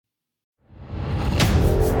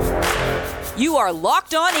You are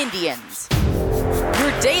Locked On Indians,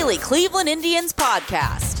 your daily Cleveland Indians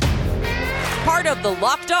podcast. Part of the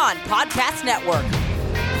Locked On Podcast Network,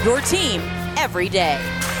 your team every day.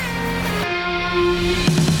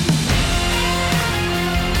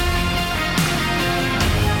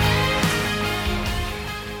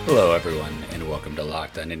 Hello, everyone, and welcome to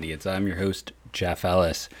Locked On Indians. I'm your host, Jeff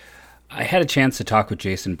Ellis. I had a chance to talk with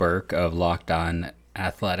Jason Burke of Locked On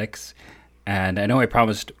Athletics, and I know I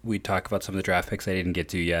promised we'd talk about some of the draft picks I didn't get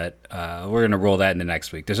to yet. We're going to roll that into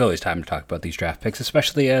next week. There's always time to talk about these draft picks,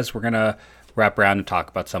 especially as we're going to wrap around and talk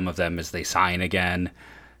about some of them as they sign again.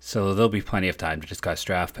 So there'll be plenty of time to discuss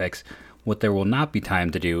draft picks. What there will not be time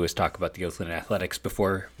to do is talk about the Oakland Athletics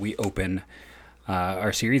before we open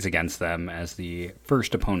our series against them as the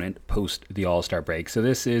first opponent post the All-Star break. So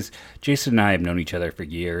this is, Jason and I have known each other for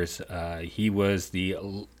years. He was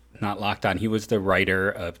not Locked On, he was the writer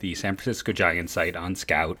of the San Francisco Giants site on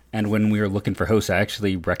Scout. And when we were looking for hosts, I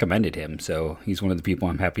actually recommended him. So he's one of the people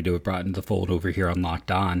I'm happy to have brought into the fold over here on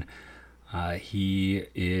Locked On. He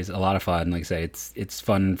is a lot of fun. Like I say, it's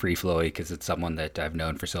fun and free-flowy because it's someone that I've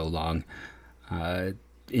known for so long.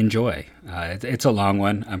 Enjoy. It's a long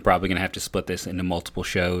one. I'm probably going to have to split this into multiple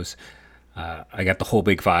shows. I got the whole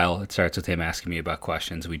big file. It starts with him asking me about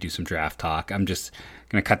questions. We do some draft talk. I'm just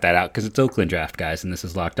going to cut that out because it's Oakland draft, guys, and this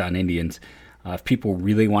is Locked On Indians. If people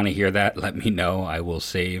really want to hear that, let me know. I will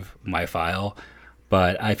save my file.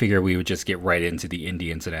 But I figure we would just get right into the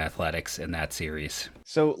Indians and Athletics in that series.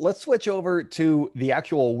 So let's switch over to the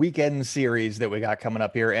actual weekend series that we got coming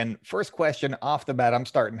up here. And first question off the bat, I'm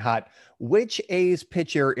starting hot. Which A's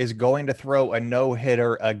pitcher is going to throw a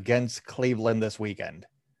no-hitter against Cleveland this weekend?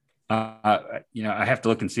 I have to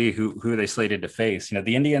look and see who they slated to face.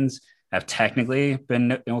 The Indians have technically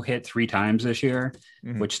been no-hit 3 times this year,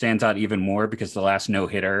 which stands out even more because the last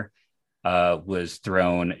no-hitter was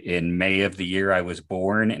thrown in May of the year I was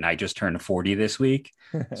born, and I just turned 40 this week.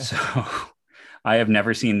 So I have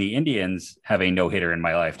never seen the Indians have a no-hitter in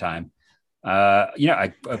my lifetime. I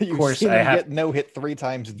have no-hit 3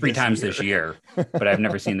 times. This year, but I've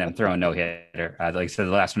never seen them throw a no-hitter. Like I said,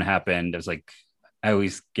 the last one happened. It was like, I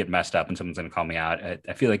always get messed up and someone's going to call me out.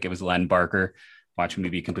 I feel like it was Len Barker. Watching me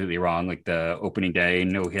be completely wrong. Like the opening day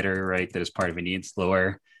no-hitter, right? That is part of Indians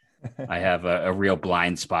lore. I have a real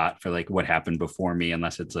blind spot for like what happened before me,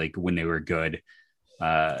 unless it's like when they were good.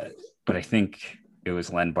 But I think it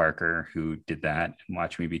was Len Barker who did that, and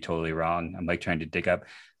watch me be totally wrong. I'm like trying to dig up,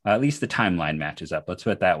 at least the timeline matches up. Let's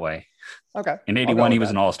put it that way. Okay. In 81, he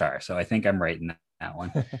was an all-star. So I think I'm right in that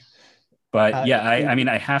one. But I mean,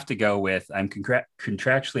 I have to go with, I'm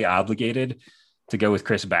contractually obligated to go with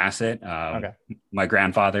Chris Bassitt. Okay. My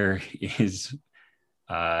grandfather is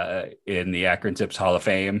in the Akron Zips Hall of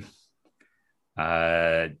Fame,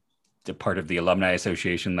 part of the Alumni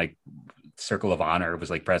Association, like Circle of Honor, was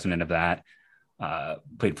like president of that,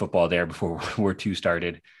 played football there before World War II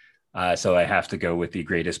started. So I have to go with the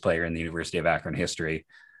greatest player in the University of Akron history.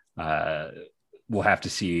 We'll have to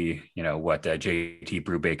see, what JT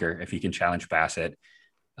Brubaker, if he can challenge Bassitt.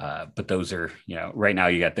 But those are, right now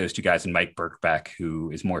you got those two guys and Mike Birkbeck,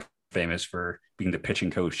 who is more famous for being the pitching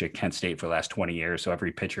coach at Kent State for the last 20 years. So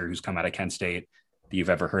every pitcher who's come out of Kent State that you've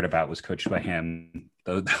ever heard about was coached by him.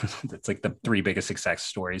 That's like the 3 biggest success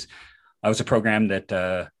stories. I was a program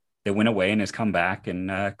that went away and has come back,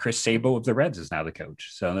 and Chris Sabo of the Reds is now the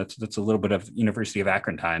coach. So that's a little bit of University of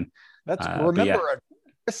Akron time.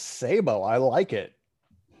 Chris Sabo. I like it.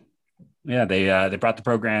 Yeah, they brought the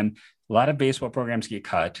program. A lot of baseball programs get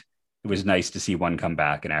cut. It was nice to see one come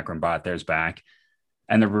back, and Akron brought theirs back.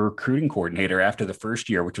 And the recruiting coordinator after the first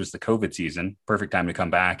year, which was the COVID season, perfect time to come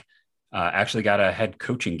back, actually got a head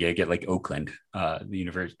coaching gig at like Oakland,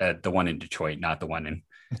 the one in Detroit, not the one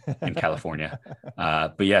in California.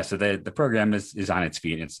 But yeah, so the program is on its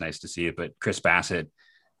feet, and it's nice to see it. But Chris Bassitt,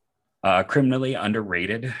 criminally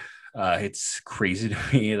underrated. It's crazy to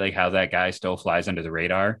me like how that guy still flies under the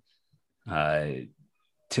radar, to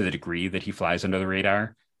the degree that he flies under the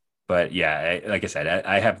radar. But yeah, like I said,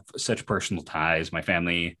 I have such personal ties. My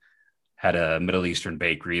family had a Middle Eastern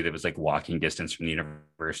bakery that was like walking distance from the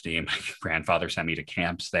university. And my grandfather sent me to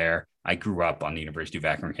camps there. I grew up on the University of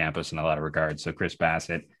Akron campus in a lot of regards. So Chris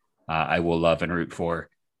Bassitt, I will love and root for.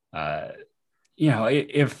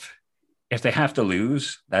 If they have to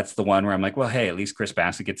lose, that's the one where I'm like, well, hey, at least Chris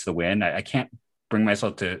Bassitt gets the win. I can't bring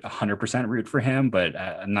myself to 100% root for him, but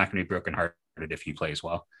I'm not going to be brokenhearted if he plays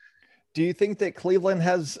well. Do you think that Cleveland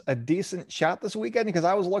has a decent shot this weekend? Because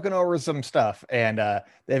I was looking over some stuff, and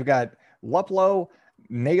they've got Luplow,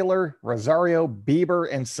 Naylor, Rosario, Bieber,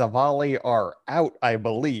 and Savali are out, I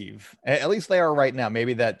believe. At least they are right now.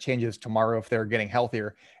 Maybe that changes tomorrow if they're getting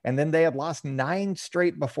healthier. And then they had lost 9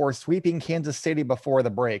 straight before sweeping Kansas City before the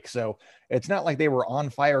break. So it's not like they were on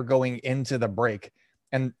fire going into the break.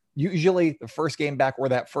 And usually the first game back or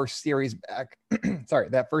that first series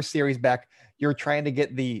back, you're trying to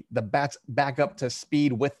get the bats back up to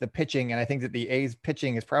speed with the pitching. And I think that the A's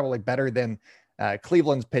pitching is probably better than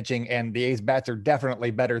Cleveland's pitching, and the A's bats are definitely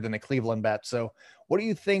better than the Cleveland bats. So what do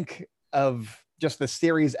you think of just the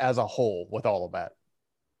series as a whole with all of that?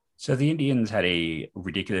 So the Indians had a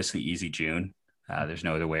ridiculously easy June. There's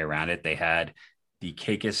no other way around it. They had the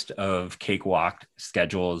cakest of cakewalk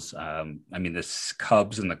schedules. The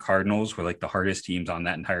Cubs and the Cardinals were like the hardest teams on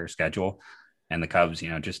that entire schedule. And the Cubs,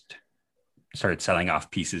 just started selling off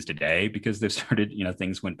pieces today because they've started,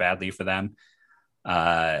 things went badly for them.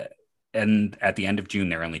 And at the end of June,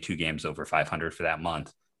 they're only 2 games over 500 for that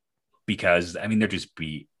month because,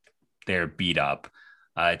 they're beat up.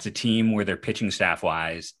 It's a team where their pitching staff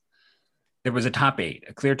wise, there was a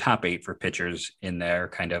clear top 8 for pitchers in their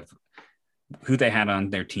kind of who they had on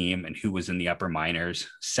their team and who was in the upper minors.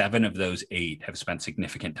 7 of those 8 have spent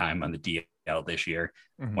significant time on the DL this year.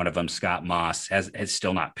 Mm-hmm. One of them, Scott Moss, has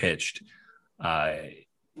still not pitched.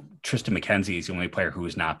 Tristan McKenzie is the only player who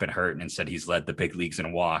has not been hurt, and instead he's led the big leagues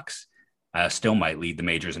in walks. Still might lead the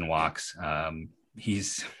majors in walks.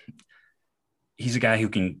 He's a guy who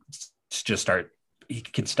can just he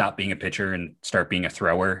can stop being a pitcher and start being a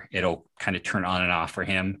thrower. It'll kind of turn on and off for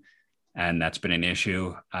him. And that's been an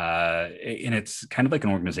issue. And it's kind of like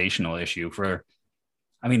an organizational issue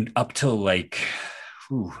up till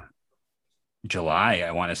July,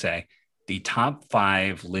 I want to say. The top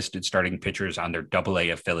 5 listed starting pitchers on their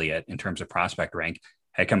AA affiliate in terms of prospect rank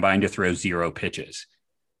had combined to throw 0 pitches.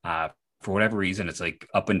 For whatever reason, it's like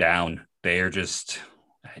up and down. Their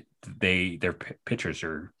pitchers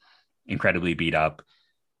are incredibly beat up.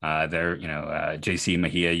 JC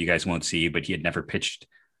Mejia, you guys won't see, but he had never pitched.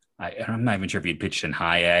 I'm not even sure if he'd pitched in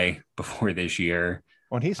high A before this year.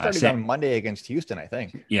 When he started on Monday against Houston, I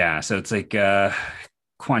think. Yeah. So it's like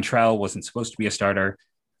Quantrell wasn't supposed to be a starter.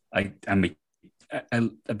 I've been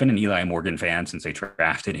an Eli Morgan fan since they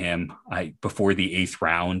drafted him. Before the 8th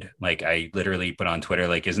round, I literally put on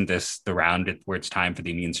Twitter, isn't this the round where it's time for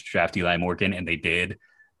the Indians to draft Eli Morgan? And they did.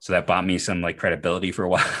 So that bought me some credibility for a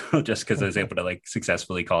while, just because I was able to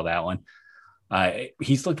successfully call that one.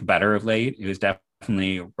 He's looked better of late. It was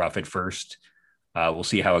definitely rough at first. We'll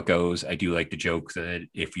see how it goes. I do like the joke that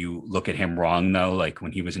if you look at him wrong, though,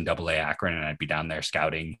 when he was in AA Akron and I'd be down there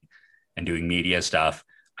scouting and doing media stuff,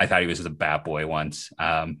 I thought he was the bat boy once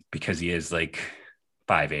because he is 5'8",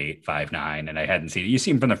 5'9", and I hadn't seen it. You see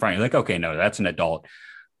him from the front, you're like, okay, no, that's an adult.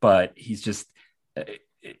 But he's just,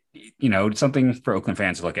 something for Oakland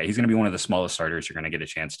fans to look at. He's going to be one of the smallest starters you're going to get a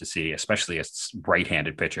chance to see, especially a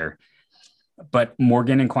right-handed pitcher. But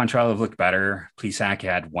Morgan and Quantrell have looked better. Plesac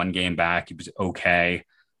had 1 game back. He was okay.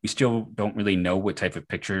 We still don't really know what type of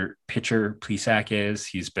pitcher Plesac is.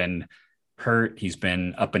 He's been hurt. He's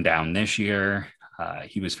been up and down this year.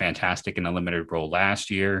 He was fantastic in a limited role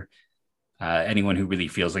last year. Anyone who really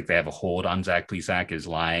feels like they have a hold on Zach Plesac is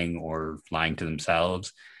lying to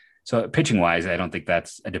themselves. So pitching wise, I don't think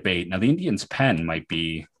that's a debate. Now the Indians' pen might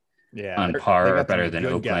be on par or better than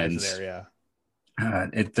Oakland's. There,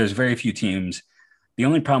 yeah. There's very few teams. The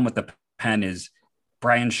only problem with the pen is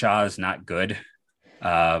Brian Shaw is not good.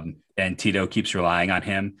 And Tito keeps relying on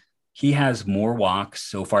him. He has more walks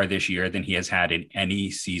so far this year than he has had in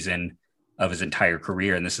any season of his entire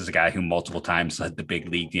career. And this is a guy who multiple times led the big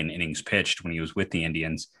league in innings pitched when he was with the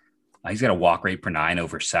Indians. He's got a walk rate per 9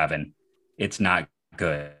 over 7. It's not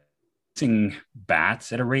good. Missing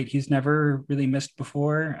bats at a rate he's never really missed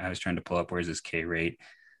before. I was trying to pull up where's his K rate.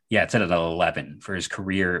 Yeah, it's at an 11. For his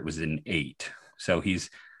career, it was an 8. So he's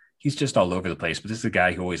just all over the place. But this is a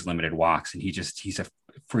guy who always limited walks, and he's a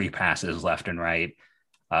free passes left and right.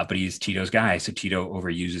 But he's Tito's guy, so Tito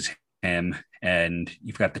overuses him. And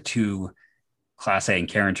you've got the 2 Class A and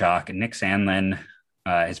Karinchak, and Nick Sandlin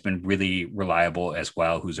has been really reliable as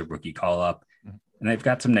well, who's a rookie call-up. And they've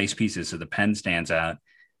got some nice pieces, so the pen stands out.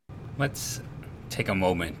 Let's take a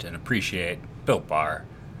moment and appreciate Built Bar.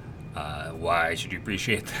 Why should you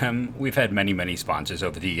appreciate them? We've had many, many sponsors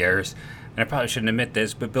over the years, and I probably shouldn't admit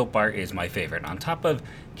this, but Built Bar is my favorite. On top of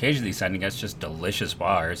occasionally sending us just delicious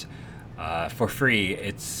bars for free,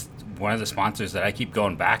 it's one of the sponsors that I keep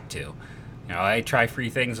going back to. I try free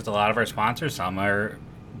things with a lot of our sponsors. Some are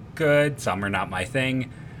good, some are not my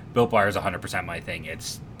thing. Built Bar is 100% my thing.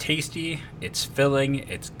 It's tasty, it's filling,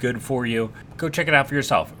 it's good for you. Go check it out for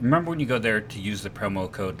yourself. Remember when you go there to use the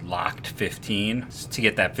promo code LOCKED15 to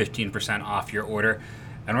get that 15% off your order.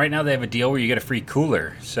 And right now they have a deal where you get a free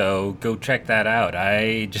cooler, so go check that out.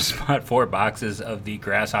 I just bought 4 boxes of the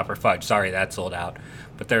Grasshopper Fudge. Sorry, that sold out.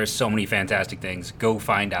 But there are so many fantastic things. Go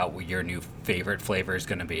find out what your new favorite flavor is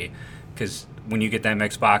going to be. Because when you get that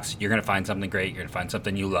mix box, you're going to find something great. You're going to find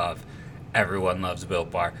something you love. Everyone loves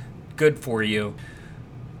Built Bar. Good for you.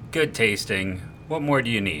 Good tasting. What more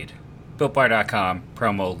do you need? BuiltBar.com,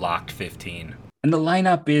 promo LOCKED15. And the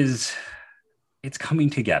lineup it's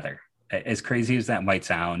coming together. As crazy as that might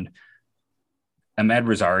sound, Amed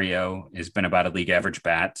Rosario has been about a league average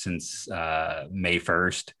bat since May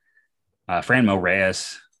 1st. Franmil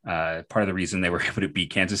Reyes, part of the reason they were able to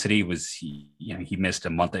beat Kansas City was he missed a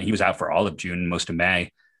month and he was out for all of June, most of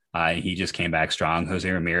May. He just came back strong. Jose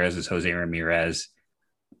Ramirez is Jose Ramirez.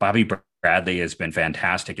 Bobby Bradley has been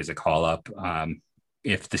fantastic as a call-up.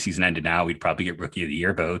 If the season ended now, we'd probably get Rookie of the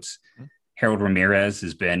Year votes. Mm-hmm. Harold Ramirez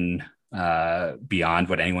has been beyond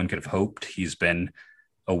what anyone could have hoped. He's been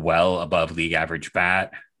a well above league average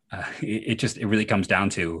bat. It really comes down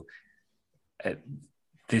to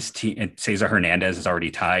this team. Cesar Hernandez has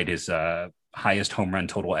already tied his highest home run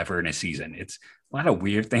total ever in a season. It's a lot of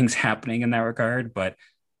weird things happening in that regard, but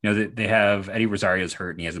they have Eddie Rosario's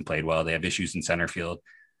hurt and he hasn't played well. They have issues in center field,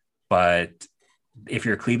 but if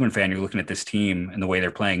you're a Cleveland fan, you're looking at this team and the way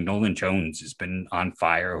they're playing. Nolan Jones has been on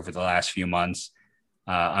fire over the last few months.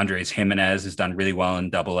 Andres Jimenez has done really well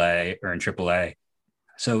in AA or in AAA.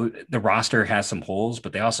 So the roster has some holes,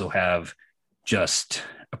 but they also have just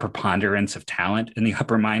a preponderance of talent in the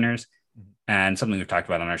upper minors. And something we've talked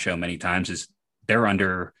about on our show many times is they're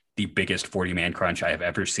under the biggest 40-man crunch I have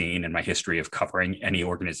ever seen in my history of covering any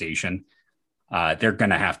organization. They're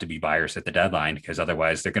going to have to be buyers at the deadline because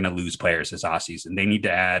otherwise they're going to lose players as Aussies, and they need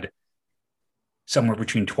to add somewhere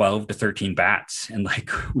between 12 to 13 bats. And like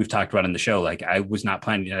we've talked about in the show, like I was not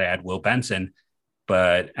planning to add Will Benson,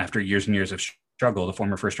 but after years and years of struggle, the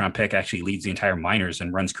former first round pick actually leads the entire minors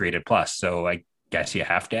and runs created plus. So I guess you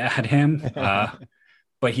have to add him.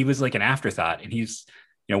 But he was like an afterthought, and he's,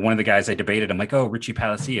 one of the guys I debated. I'm like, oh, Richie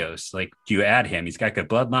Palacios, like, do you add him? He's got good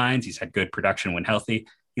bloodlines. He's had good production when healthy.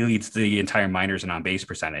 He leads the entire minors in on base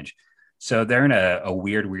percentage. So they're in a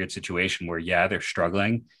weird situation where, they're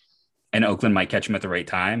struggling, and Oakland might catch them at the right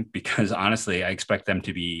time, because honestly, I expect them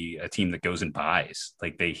to be a team that goes and buys.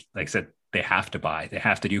 Like I said, they have to buy. They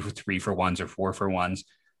have to do 3-for-1s or 4-for-1s,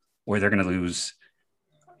 or they're going to lose.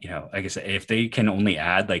 Like I said, if they can only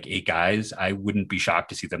add like 8 guys, I wouldn't be shocked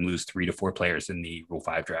to see them lose 3 to 4 players in the Rule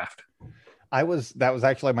 5 draft. That was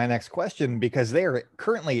actually my next question, because they are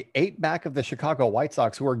currently 8 back of the Chicago White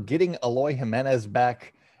Sox, who are getting Eloy Jimenez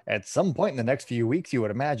back at some point in the next few weeks, you would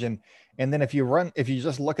imagine. And then if you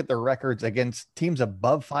just look at their records against teams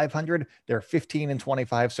above 500, they're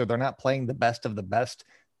 15-25. So they're not playing the best of the best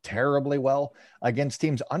terribly well. Against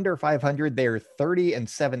teams under 500, they are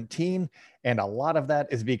 30-17. And a lot of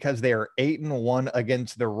that is because they are 8-1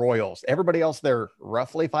 against the Royals. Everybody else, they're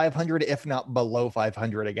roughly 500, if not below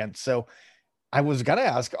 500 against. So I was going to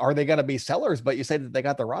ask, are they going to be sellers? But you said that they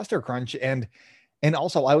got the roster crunch. And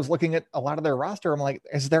also I was looking at a lot of their roster. I'm like,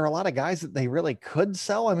 is there a lot of guys that they really could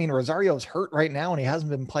sell? I mean, Rosario's hurt right now and he hasn't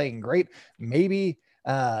been playing great. Maybe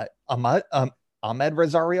Amed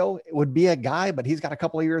Rosario would be a guy, but he's got a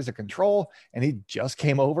couple of years of control, and he just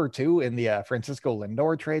came over too in the Francisco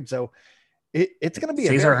Lindor trade. So it's going to be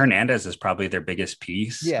Cesar Hernandez is probably their biggest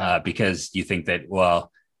piece, because you think that,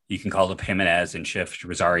 well, you can call up Jimenez and shift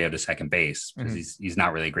Rosario to second base because he's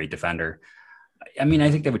not really a great defender. I mean, I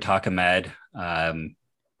think they would talk Amed.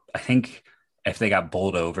 I think if they got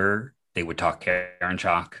bowled over, they would talk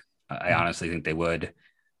Karinchak. I honestly think they would.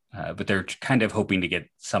 But they're kind of hoping to get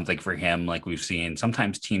something for him, like we've seen.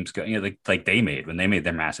 Sometimes teams go, like they made when they made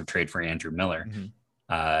their massive trade for Andrew Miller.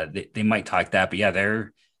 They might talk that, but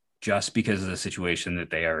they're just because of the situation that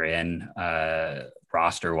they are in,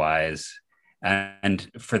 roster wise,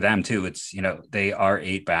 and for them too. It's they are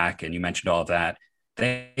 8 back, and you mentioned all of that.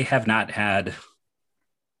 They have not had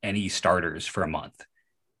any starters for a month.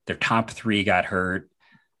 Their top 3 got hurt.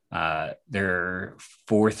 Their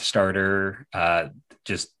 4th starter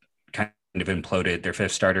just kind of imploded. Their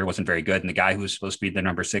 5th starter wasn't very good, and the guy who was supposed to be the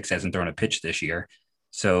number 6 hasn't thrown a pitch this year.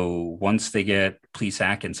 So once they get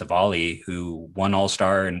Plesac and Savali, who one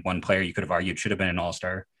All-Star and one player you could have argued should have been an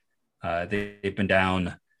All-Star, they've been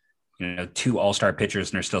down 2 All-Star pitchers,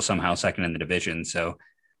 and they're still somehow second in the division. So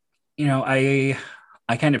I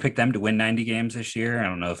kind of picked them to win 90 games this year. I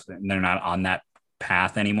don't know if they're not on that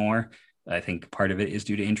path anymore. I think part of it is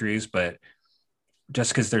due to injuries, but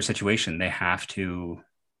just because their situation, they have to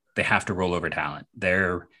roll over talent.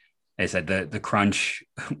 I said the crunch.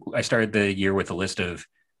 I started the year with a list of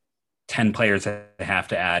 10 players that they have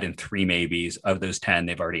to add and 3 maybes. Of those 10,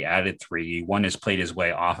 they've already added 3. One has played his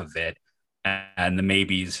way off of it. And the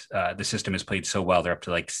maybes, the system has played so well, they're up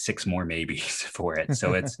to like 6 more maybes for it.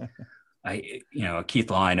 So it's, Keith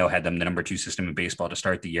Law, I know, had them the number 2 system in baseball to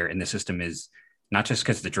start the year. And the system is not just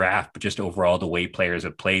because of the draft, but just overall the way players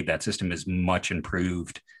have played. That system is much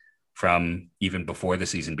improved from even before the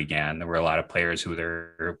season began. There were a lot of players who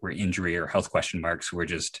there were injury or health question marks who were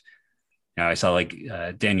just, I saw like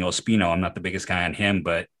Daniel Espino. I'm not the biggest guy on him,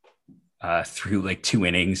 but through like 2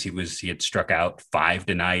 innings, he had struck out 5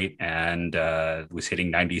 tonight and was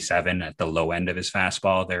hitting 97 at the low end of his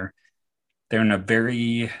fastball. They're in a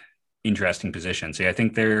very interesting position. So I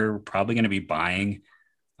think they're probably going to be buying.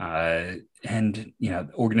 And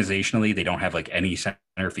organizationally, they don't have like any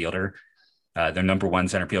center fielder. Their number 1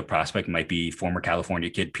 center field prospect might be former California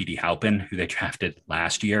kid Petey Halpin, who they drafted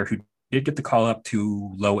last year, who did get the call up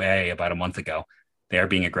to low A about a month ago. They are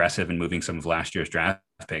being aggressive and moving some of last year's draft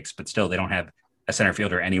picks, but still they don't have a center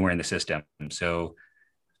fielder anywhere in the system. So,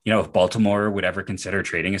 if Baltimore would ever consider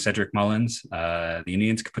trading a Cedric Mullins, the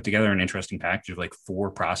Indians could put together an interesting package of like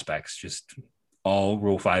 4 prospects, just all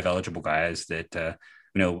Rule 5 eligible guys that,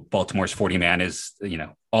 Baltimore's 40 man is,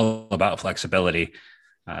 all about flexibility.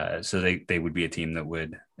 So they would be a team that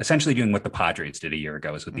would essentially doing what the Padres did a year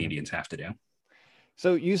ago is what the Indians have to do.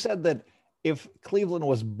 So you said that if Cleveland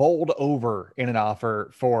was bowled over in an offer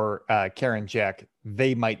for Karinchak,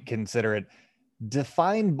 they might consider it.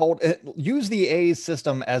 Define bold. Use the A's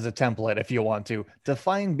system as a template if you want to.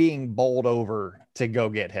 Define being bowled over to go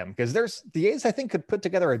get him, because the A's I think could put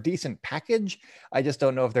together a decent package. I just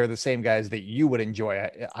don't know if they're the same guys that you would enjoy.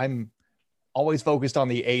 I'm always focused on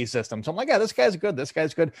the A system, so I'm like, yeah, this guy's good. This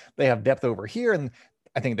guy's good. They have depth over here, and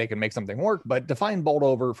I think they can make something work. But define bowled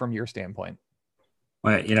over from your standpoint.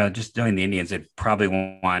 Well, just knowing the Indians, they'd probably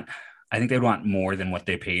I think they'd want more than what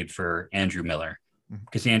they paid for Andrew Miller,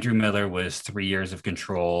 because Andrew Miller was 3 years of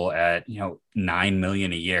control at, $9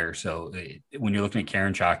 million a year. So when you're looking at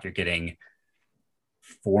Karinchak, you're getting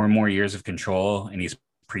 4 more years of control, and he's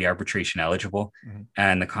pre-arbitration eligible.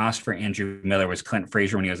 And the cost for Andrew Miller was Clint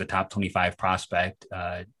Frazier when he was a top 25 prospect,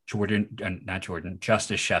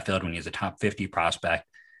 Justice Sheffield when he was a top 50 prospect,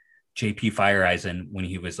 JP Fireeisen when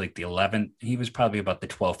he was like the 11th, he was probably about the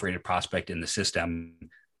 12th rated prospect in the system.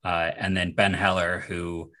 And then Ben Heller,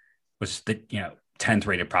 who was the 10th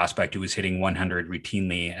rated prospect, who was hitting 100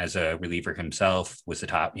 routinely as a reliever himself, was the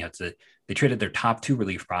top. They traded their top 2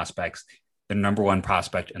 relief prospects, their number 1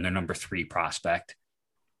 prospect and their number 3 prospect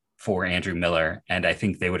for Andrew Miller. And I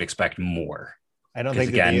think they would expect more. I don't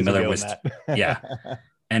think again, Miller was,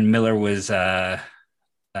 and Miller was, like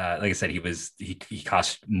I said, he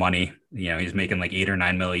cost money. He was making like $8 or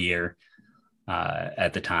 $9 million a year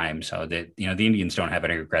at the time. So that, the Indians don't have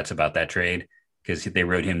any regrets about that trade because they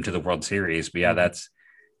rode him to the World Series. But yeah,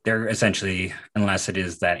 they're essentially, unless it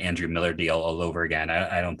is that Andrew Miller deal all over again,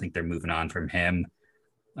 I don't think they're moving on from him.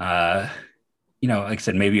 Like I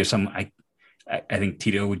said, maybe if I think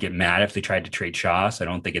Tito would get mad if they tried to trade Shaw. So I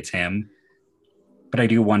don't think it's him, but I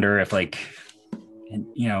do wonder if Nick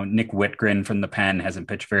Whitgren from the pen hasn't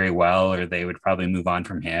pitched very well, or they would probably move on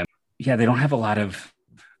from him. Yeah, they don't have a lot of.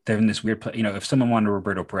 They're in this weird. If someone wanted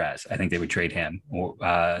Roberto Perez, I think they would trade him. Or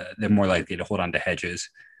they're more likely to hold on to Hedges.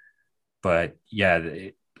 But yeah,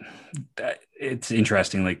 it's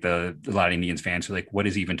interesting. Like a lot of Indians fans are like, "What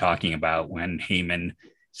is he even talking about?" When Heyman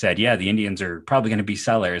said, "Yeah, the Indians are probably going to be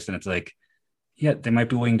sellers," and it's like, yeah, they might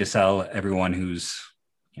be willing to sell everyone who's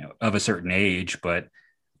of a certain age, but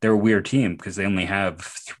they're a weird team because they only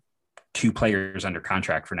have 2 players under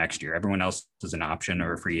contract for next year. Everyone else is an option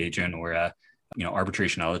or a free agent or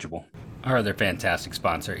arbitration eligible. Our other fantastic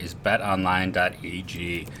sponsor is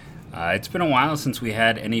betonline.ag. It's been a while since we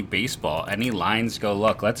had any baseball, any lines to go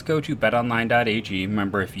look. Let's go to betonline.ag.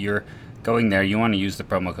 Remember, if you're going there, you want to use the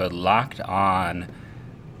promo code LOCKEDON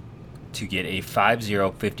to get a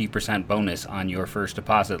 50% bonus on your first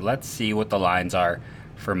deposit. Let's see what the lines are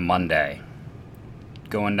for Monday.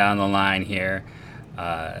 Going down the line here,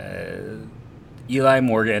 Eli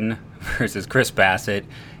Morgan versus Chris Bassett,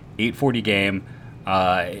 8:40 game.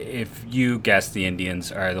 If you guess the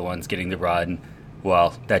Indians are the ones getting the run,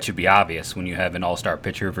 well, that should be obvious when you have an all-star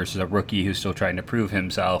pitcher versus a rookie who's still trying to prove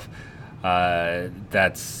himself.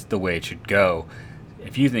 That's the way it should go.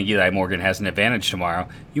 If you think Eli Morgan has an advantage tomorrow,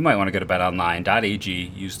 you might want to go to betonline.ag,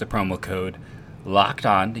 use the promo code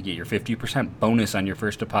LOCKEDON to get your 50% bonus on your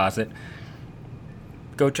first deposit.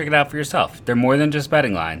 go check it out for yourself. They're more than just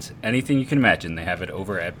betting lines. Anything you can imagine, they have it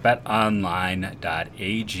over at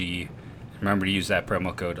betonline.ag. Remember to use that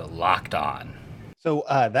promo code LOCKEDON. So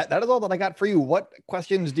that is all that I got for you. What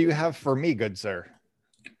questions do you have for me, good sir?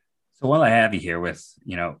 So while I have you here with,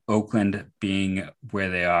 Oakland being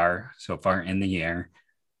where they are so far in the year,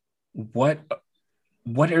 what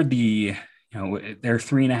are the, they're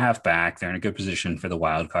 3.5 back. They're in a good position for the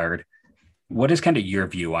wild card. What is kind of your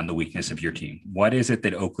view on the weakness of your team? What is it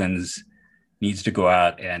that Oakland's needs to go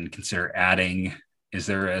out and consider adding? Is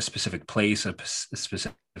there a specific place, a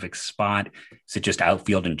specific spot? Is it just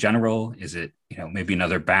outfield in general? Is it, maybe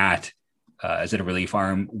another bat? Is it a relief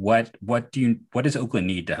arm? What does Oakland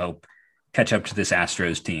need to help catch up to this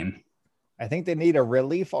Astros team? I think they need a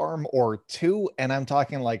relief arm or two, and I'm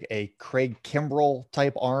talking like a Craig Kimbrell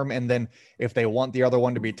type arm. And then if they want the other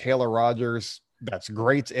one to be Taylor Rogers, that's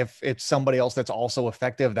great. If it's somebody else that's also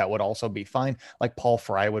effective, that would also be fine. Like Paul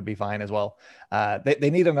Fry would be fine as well. They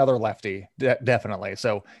need another lefty, definitely.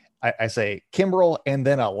 So I say Kimbrell and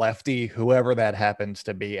then a lefty, whoever that happens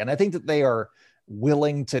to be. And I think that they are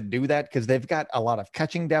willing to do that because they've got a lot of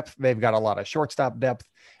catching depth. They've got a lot of shortstop depth,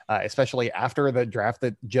 especially after the draft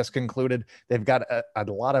that just concluded. They've got a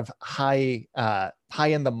lot of high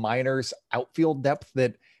in the minors outfield depth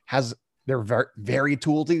that has. They're very, very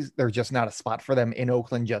toolsy. There's just not a spot for them in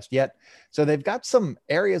Oakland just yet. So they've got some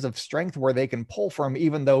areas of strength where they can pull from,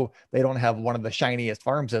 even though they don't have one of the shiniest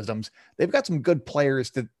farm systems. They've got some good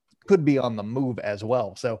players that could be on the move as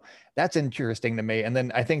well. So that's interesting to me. And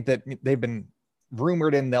then I think that they've been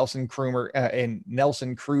rumored in Nelson Cruz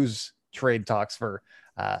trade talks for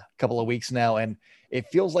a couple of weeks now. And it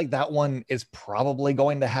feels like that one is probably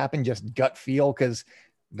going to happen, just gut feel, because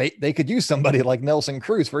they could use somebody like Nelson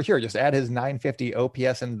Cruz for sure. Just add his 950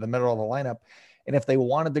 OPS into the middle of the lineup. And if they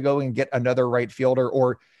wanted to go and get another right fielder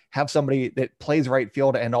or have somebody that plays right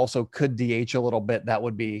field and also could DH a little bit, that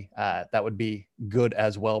would be good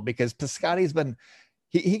as well, because Piscotty's been,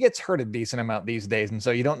 he gets hurt a decent amount these days. And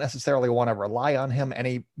so you don't necessarily want to rely on him. And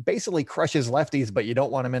he basically crushes lefties, but you don't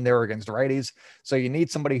want him in there against righties. So you need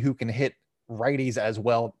somebody who can hit righties as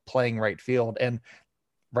well, playing right field. And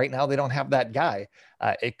right now they don't have that guy.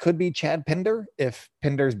 It could be Chad Pinder if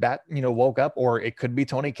Pinder's bat, woke up, or it could be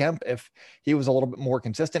Tony Kemp if he was a little bit more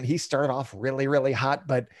consistent. He started off really, really hot,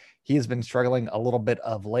 but he has been struggling a little bit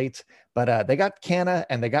of late. But they got Canna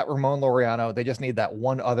and they got Ramon Laureano. They just need that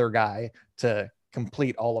one other guy to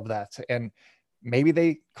complete all of that. And maybe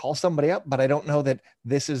they call somebody up, but I don't know that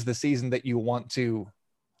this is the season that you want to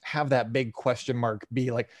have that big question mark be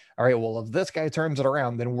like, all right, well, if this guy turns it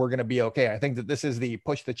around, then we're going to be okay. I think that this is the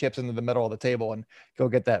push the chips into the middle of the table and go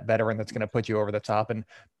get that veteran that's going to put you over the top and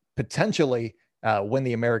potentially win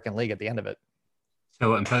the American League at the end of it.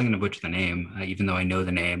 So I'm probably going to butcher the name, even though I know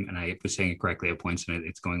the name and I was saying it correctly at points and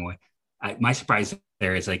it's going away. My surprise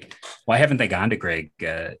there is like, why haven't they gone to Greg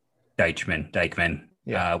Deichmann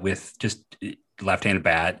with just left-handed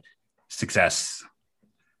bat success?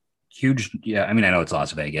 Huge. Yeah. I mean, I know it's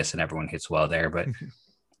Las Vegas and everyone hits well there, but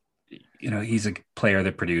he's a player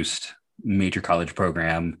that produced major college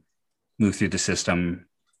program, moved through the system.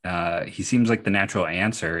 He seems like the natural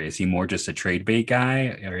answer. Is he more just a trade bait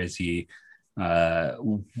guy, or is he, are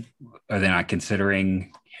they not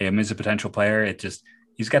considering him as a potential player?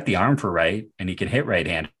 He's got the arm for right and he can hit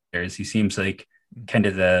right-handers. He seems like kind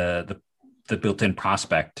of the built-in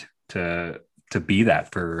prospect to be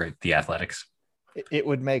that for the Athletics. It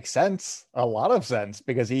would make sense, a lot of sense,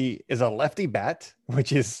 because he is a lefty bat,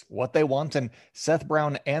 which is what they want. And Seth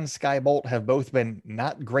Brown and Sky Bolt have both been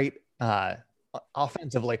not great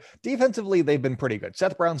offensively. Defensively, they've been pretty good.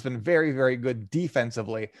 Seth Brown's been very, very good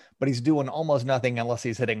defensively, but he's doing almost nothing unless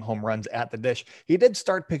he's hitting home runs at the dish. He did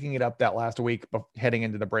start picking it up that last week heading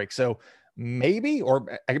into the break. So maybe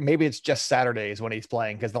it's just Saturdays when he's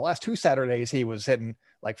playing, because the last 2 Saturdays he was hitting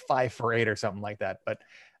like 5 for 8 or something like that. But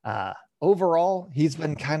overall, he's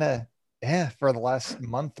been kind of for the last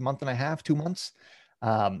month and a half, 2 months.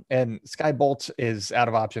 And Sky Bolt is out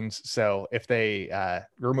of options. So if they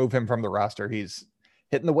remove him from the roster, he's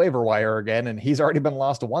hitting the waiver wire again, and he's already been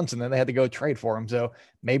lost once, and then they had to go trade for him. So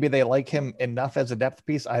maybe they like him enough as a depth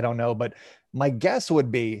piece. I don't know. But my guess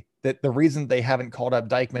would be that the reason they haven't called up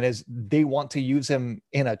Deichmann is they want to use him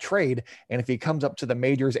in a trade. And if he comes up to the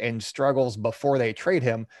majors and struggles before they trade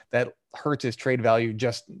him, that hurts his trade value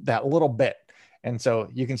just that little bit. And so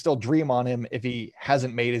you can still dream on him if he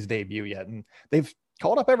hasn't made his debut yet. And they've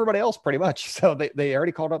called up everybody else pretty much. So they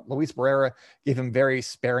already called up Luis Barrera, gave him very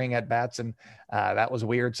sparing at bats. And that was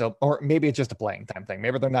weird. So, or maybe it's just a playing time thing.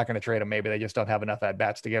 Maybe they're not going to trade him. Maybe they just don't have enough at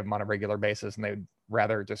bats to give him on a regular basis. And they'd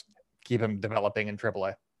rather just keep him developing in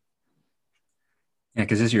AAA. Yeah,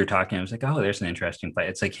 because as you were talking, I was like, oh, there's an interesting play.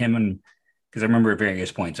 It's like him and because I remember at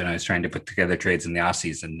various points when I was trying to put together trades in the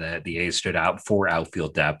offseason, the A's stood out for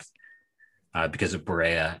outfield depth because of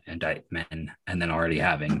Berea and Deitman, and then already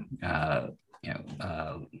having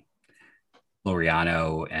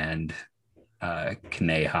Laureano and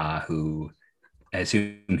Kaneha, who I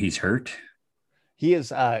assume he's hurt. He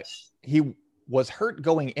is. He was hurt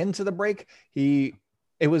going into the break. It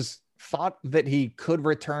was thought that he could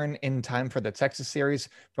return in time for the Texas series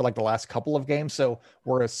for like the last couple of games. So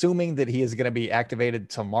we're assuming that he is going to be activated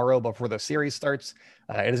tomorrow before the series starts.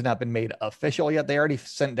 It has not been made official yet. They already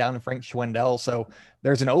sent down Frank Schwindel. So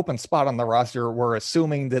there's an open spot on the roster. We're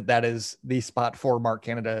assuming that that is the spot for Mark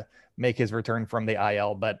Canada make his return from the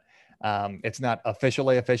IL, but it's not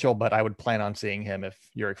officially official, but I would plan on seeing him if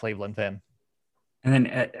you're a Cleveland fan. And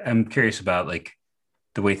then I'm curious about like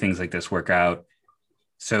the way things like this work out.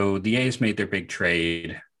 So the A's made their big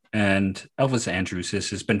trade, and Elvis Andrus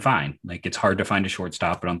has been fine. Like it's hard to find a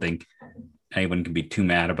shortstop. I don't think anyone can be too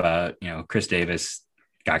mad about, Chris Davis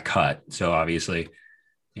got cut. So obviously,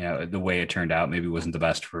 the way it turned out maybe wasn't the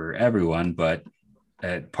best for everyone, but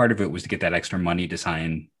part of it was to get that extra money to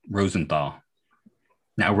sign Rosenthal.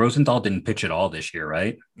 Now, Rosenthal didn't pitch at all this year,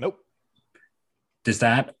 right? Nope. Does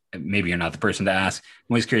that, maybe you're not the person to ask.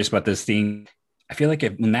 I'm always curious about this thing. I feel like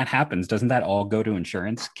when that happens, doesn't that all go to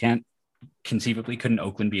insurance? Couldn't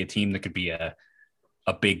Oakland be a team that could be a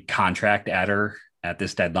big contract adder at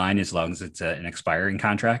this deadline as long as it's an expiring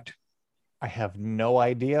contract? I have no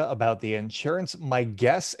idea about the insurance. My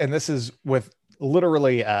guess, and this is with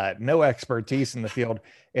literally no expertise in the field,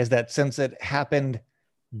 is that since it happened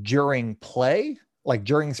during play, like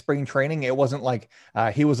during spring training, it wasn't like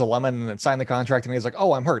he was a lemon and then signed the contract and he was like,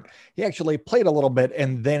 oh, I'm hurt. He actually played a little bit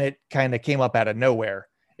and then it kind of came up out of nowhere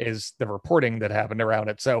is the reporting that happened around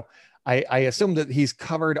it. So I assume that he's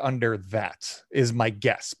covered under that is my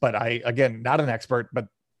guess. But again, not an expert, but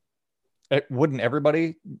wouldn't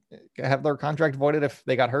everybody have their contract voided if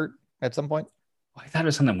they got hurt at some point? I thought it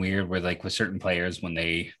was something weird where like with certain players, when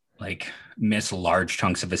they like miss large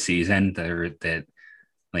chunks of a season that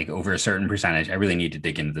like over a certain percentage, I really need to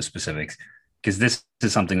dig into the specifics because this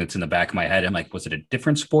is something that's in the back of my head. I'm like, was it a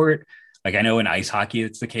different sport? Like I know in ice hockey,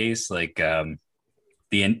 it's the case. Like the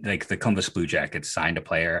Columbus Blue Jackets signed a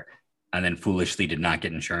player and then foolishly did not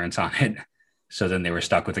get insurance on it. So then they were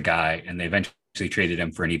stuck with a guy and they eventually traded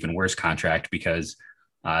him for an even worse contract because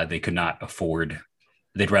they could not afford.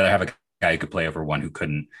 They'd rather have a guy who could play over one who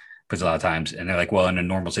couldn't, because a lot of times, and they're like, well, in a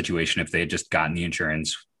normal situation, if they had just gotten the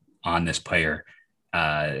insurance on this player,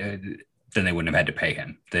 then they wouldn't have had to pay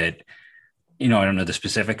him. That, I don't know the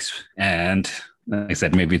specifics. And like I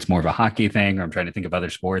said, maybe it's more of a hockey thing, or I'm trying to think of other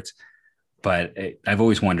sports. But I've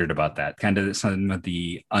always wondered about that, kind of some of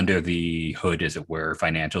the under the hood, as it were,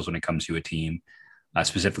 financials when it comes to a team,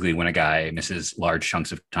 specifically when a guy misses large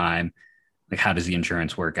chunks of time. Like, how does the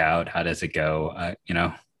insurance work out? How does it go?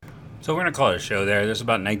 So we're going to call it a show there. There's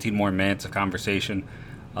about 19 more minutes of conversation.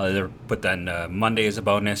 I'll either put that in Monday as a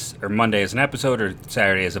bonus, or Monday as an episode, or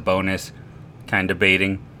Saturday as a bonus, kind of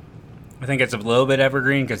debating. I think it's a little bit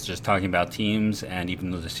evergreen because it's just talking about teams, and even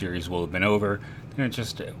though the series will have been over, it's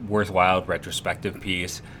just a worthwhile retrospective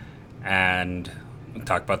piece. And we'll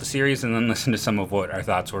talk about the series and then listen to some of what our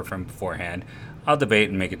thoughts were from beforehand. I'll debate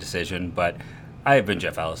and make a decision, but I have been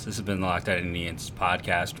Jeff Ellis. This has been the Locked On Indians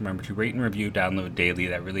podcast. Remember to rate and review, download daily.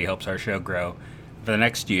 That really helps our show grow. For the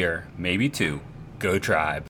next year, maybe two, go Tribe.